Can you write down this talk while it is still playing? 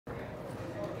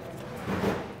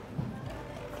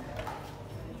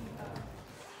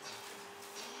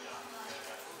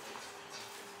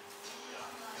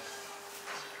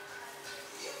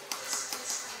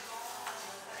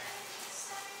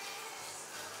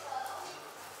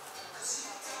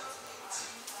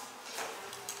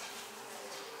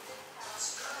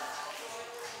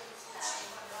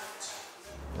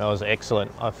That was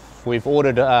excellent. We've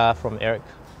ordered from Eric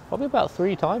probably about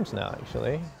 3 times now,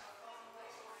 actually.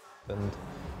 And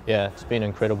yeah, it's been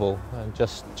incredible. And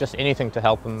just anything to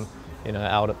help him, you know,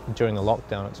 out during the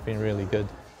lockdown, it's been really good.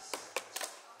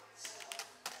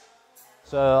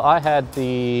 So I had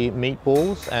the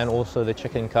meatballs and also the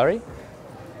chicken curry.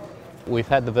 We've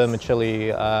had the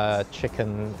vermicelli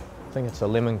chicken, I think it's a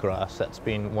lemongrass, that's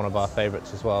been one of our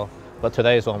favorites as well. But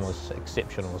today's one was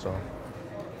exceptional as well.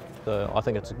 So I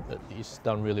think it's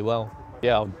done really well.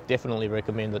 Yeah, I'll definitely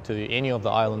recommend it to any of the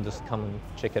islanders to come and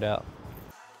check it out.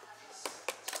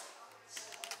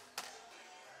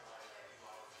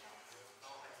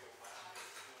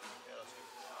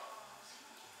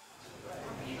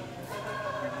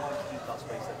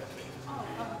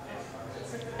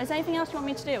 Is there anything else you want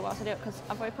me to do whilst I do it? Because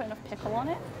I've already put enough pickle on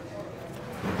it.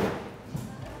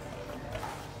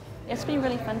 It's been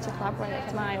really fun to collaborate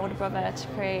with my older brother to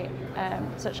create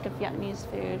such good Vietnamese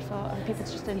food for other people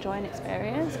to just enjoy and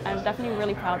experience. I'm definitely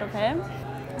really proud of him.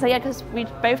 So yeah, because we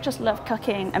both just love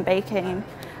cooking and baking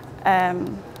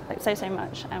like so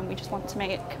much, and we just want to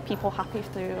make people happy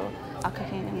through our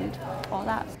cooking and all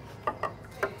that.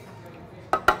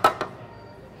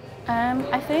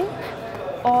 I think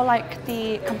all like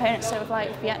the components of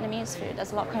like Vietnamese food,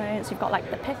 there's a lot of components. You've got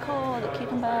like the pickle, the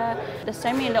cucumber, there's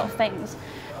so many little things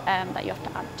that you have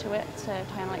to add to it to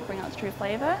try and like bring out the true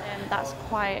flavour, and that's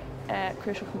quite a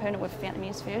crucial component with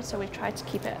Vietnamese food, so we've tried to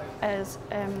keep it as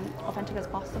authentic as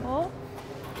possible.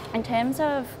 In terms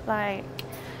of like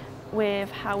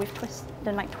with how we've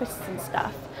done like twists and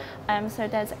stuff, so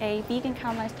there's a vegan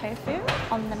caramelized tofu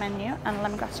on the menu and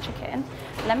lemongrass chicken.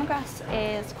 Lemongrass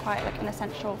is quite like an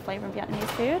essential flavour in Vietnamese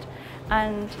food,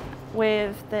 and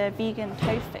with the vegan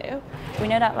tofu, we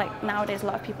know that like nowadays a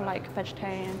lot of people like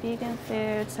vegetarian and vegan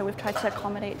food, so we've tried to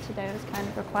accommodate to those kind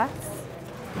of requests.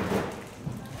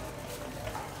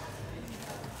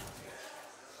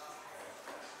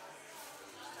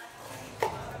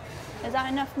 Is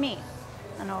that enough meat?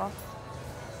 And all?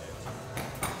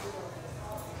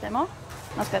 A bit more?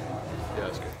 That's good. Yeah,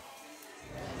 that's good.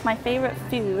 My favourite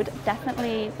food,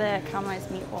 definitely the caramelised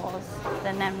meatballs.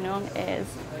 The nem nung is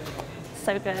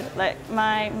so good. Like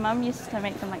my mum used to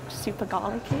make them like super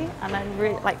garlicky, and I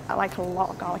like a lot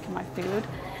of garlic in my food.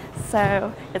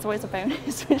 So it's always a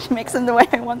bonus which makes them the way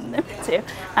I want them to.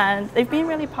 And they've been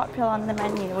really popular on the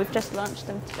menu. We've just launched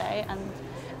them today,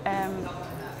 and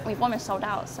we've almost sold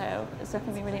out, so it's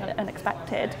definitely really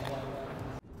unexpected.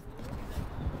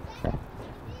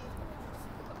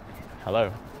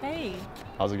 Hello. Hey.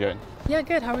 How's it going? Yeah,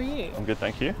 good. How are you? I'm good,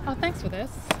 thank you. Oh, thanks for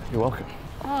this. You're welcome.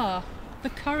 Ah, the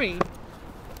curry.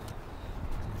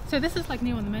 So this is like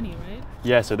new on the menu, right?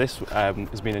 Yeah, so this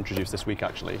has been introduced this week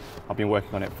actually. I've been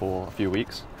working on it for a few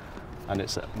weeks, and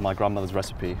it's my grandmother's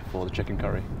recipe for the chicken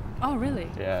curry. Oh, really?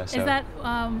 Yeah. So is that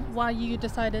why you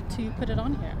decided to put it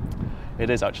on here? It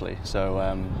is actually. So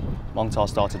Mongta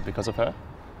started because of her.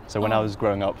 So when I was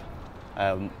growing up,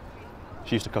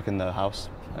 she used to cook in the house,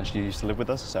 and she used to live with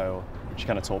us, so she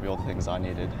kind of taught me all the things I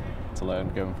needed to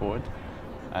learn going forward.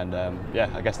 And yeah,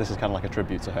 I guess this is kind of like a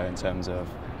tribute to her in terms of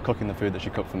cooking the food that she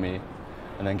cooked for me,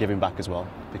 and then giving back as well,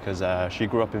 because she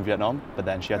grew up in Vietnam, but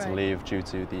then she had to leave due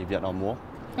to the Vietnam War.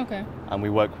 Okay. And we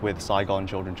work with Saigon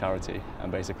Children Charity,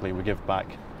 and basically we give back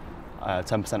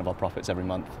 10% of our profits every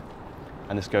month,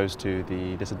 and this goes to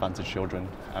the disadvantaged children,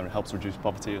 and it helps reduce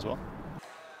poverty as well.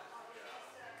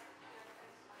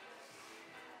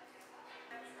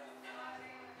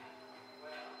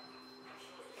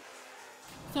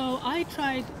 So I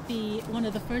tried one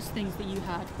of the first things that you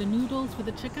had, the noodles with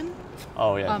the chicken.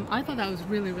 Oh yeah. I thought that was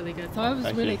really, really good. So I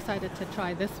was really excited to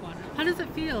try this one. How does it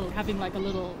feel having like a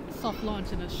little soft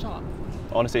launch in a shop?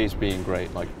 Honestly, it's been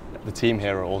great. Like the team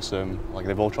here are awesome. Like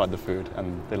they've all tried the food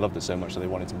and they loved it so much that they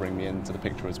wanted to bring me into the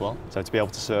picture as well. So to be able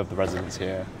to serve the residents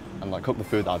here and like cook the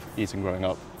food that I've eaten growing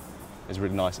up is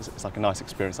really nice. It's like a nice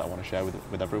experience that I want to share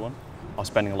with everyone. I was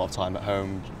spending a lot of time at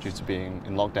home due to being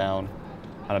in lockdown,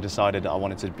 and I decided I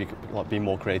wanted to be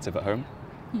more creative at home.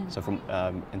 So from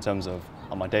in terms of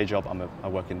on my day job, I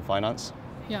work in finance.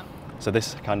 Yeah. So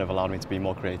this kind of allowed me to be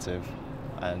more creative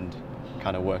and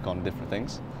kind of work on different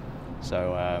things.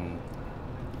 So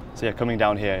so yeah, coming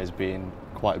down here has been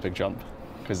quite a big jump,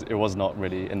 because it was not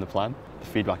really in the plan. The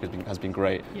feedback has been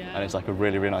great, Yeah. and it's like a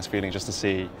really, really nice feeling just to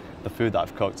see the food that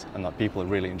I've cooked and that people are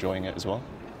really enjoying it as well.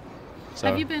 So,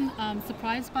 have you been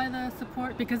surprised by the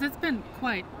support? Because it's been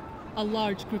quite a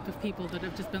large group of people that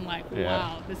have just been like, Yeah.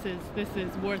 wow, this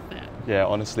is worth it. Yeah,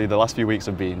 honestly, the last few weeks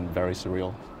have been very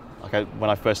surreal. Like when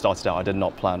I first started out, I did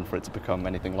not plan for it to become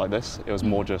anything like this. It was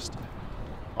more just,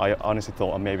 I honestly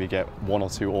thought I'd maybe get 1 or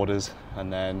 2 orders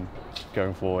and then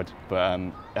going forward. But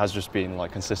it has just been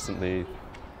like consistently,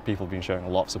 people have been showing a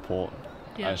lot of support.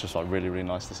 Yeah. And it's just like really, really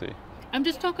nice to see.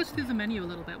 Just talk us through the menu a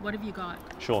little bit. What have you got?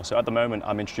 Sure, so at the moment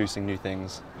I'm introducing new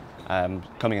things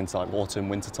coming into like autumn,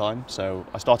 winter time. So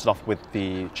I started off with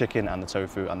the chicken and the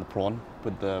tofu and the prawn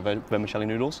with the vermicelli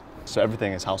noodles. So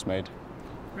everything is house made.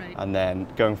 Right. And then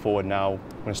going forward now,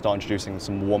 we're going to start introducing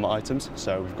some warmer items.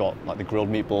 So we've got like the grilled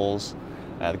meatballs,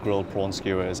 the grilled prawn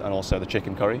skewers, and also the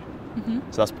chicken curry.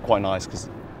 So that's quite nice because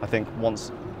I think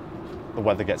once the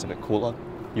weather gets a bit cooler,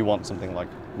 you want something like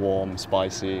warm,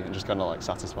 spicy, and just kind of like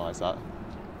satisfies that,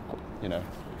 you know,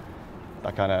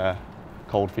 that kind of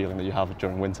cold feeling that you have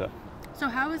during winter. So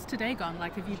how has today gone?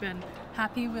 Like, have you been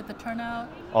happy with the turnout?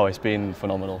 Oh, it's been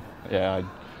phenomenal. Yeah,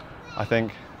 I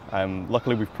think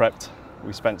luckily we've prepped.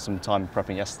 We spent some time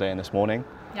prepping yesterday and this morning.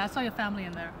 Yeah, I saw your family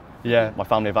in there. Yeah, my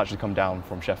family have actually come down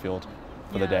from Sheffield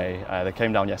for the Yeah. day. They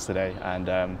came down yesterday and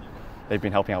they've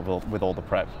been helping out with all the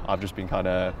prep. I've just been kind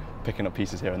of picking up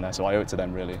pieces here and there, so I owe it to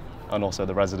them really, and also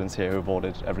the residents here who've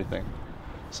ordered everything.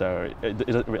 So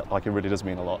it really does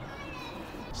mean a lot.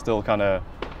 Still kind of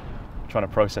trying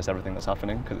to process everything that's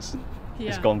happening because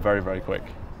it's Yeah. gone very, very quick,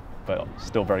 but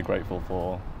still very grateful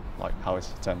for like how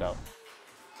it's turned out.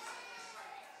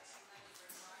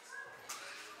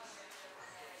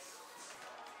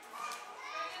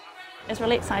 It's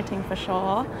really exciting for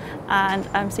sure, and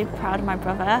I'm super proud of my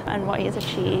brother and what he has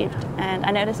achieved. And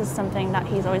I know this is something that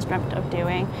he's always dreamt of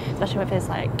doing, especially with his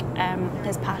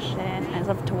his passion and his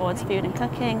love towards food and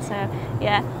cooking. So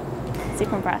yeah,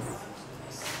 super impressed.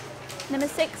 Number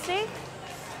 60.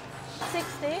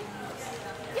 60.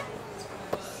 Yeah.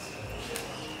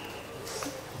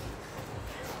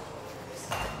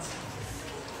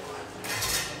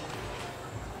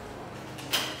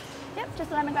 Yep,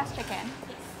 just a lemongrass chicken.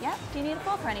 Yep. Do you need a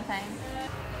fork or anything?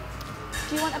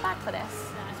 Do you want a bag for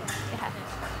this? Yeah.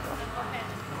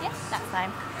 Yes, that's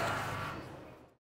fine.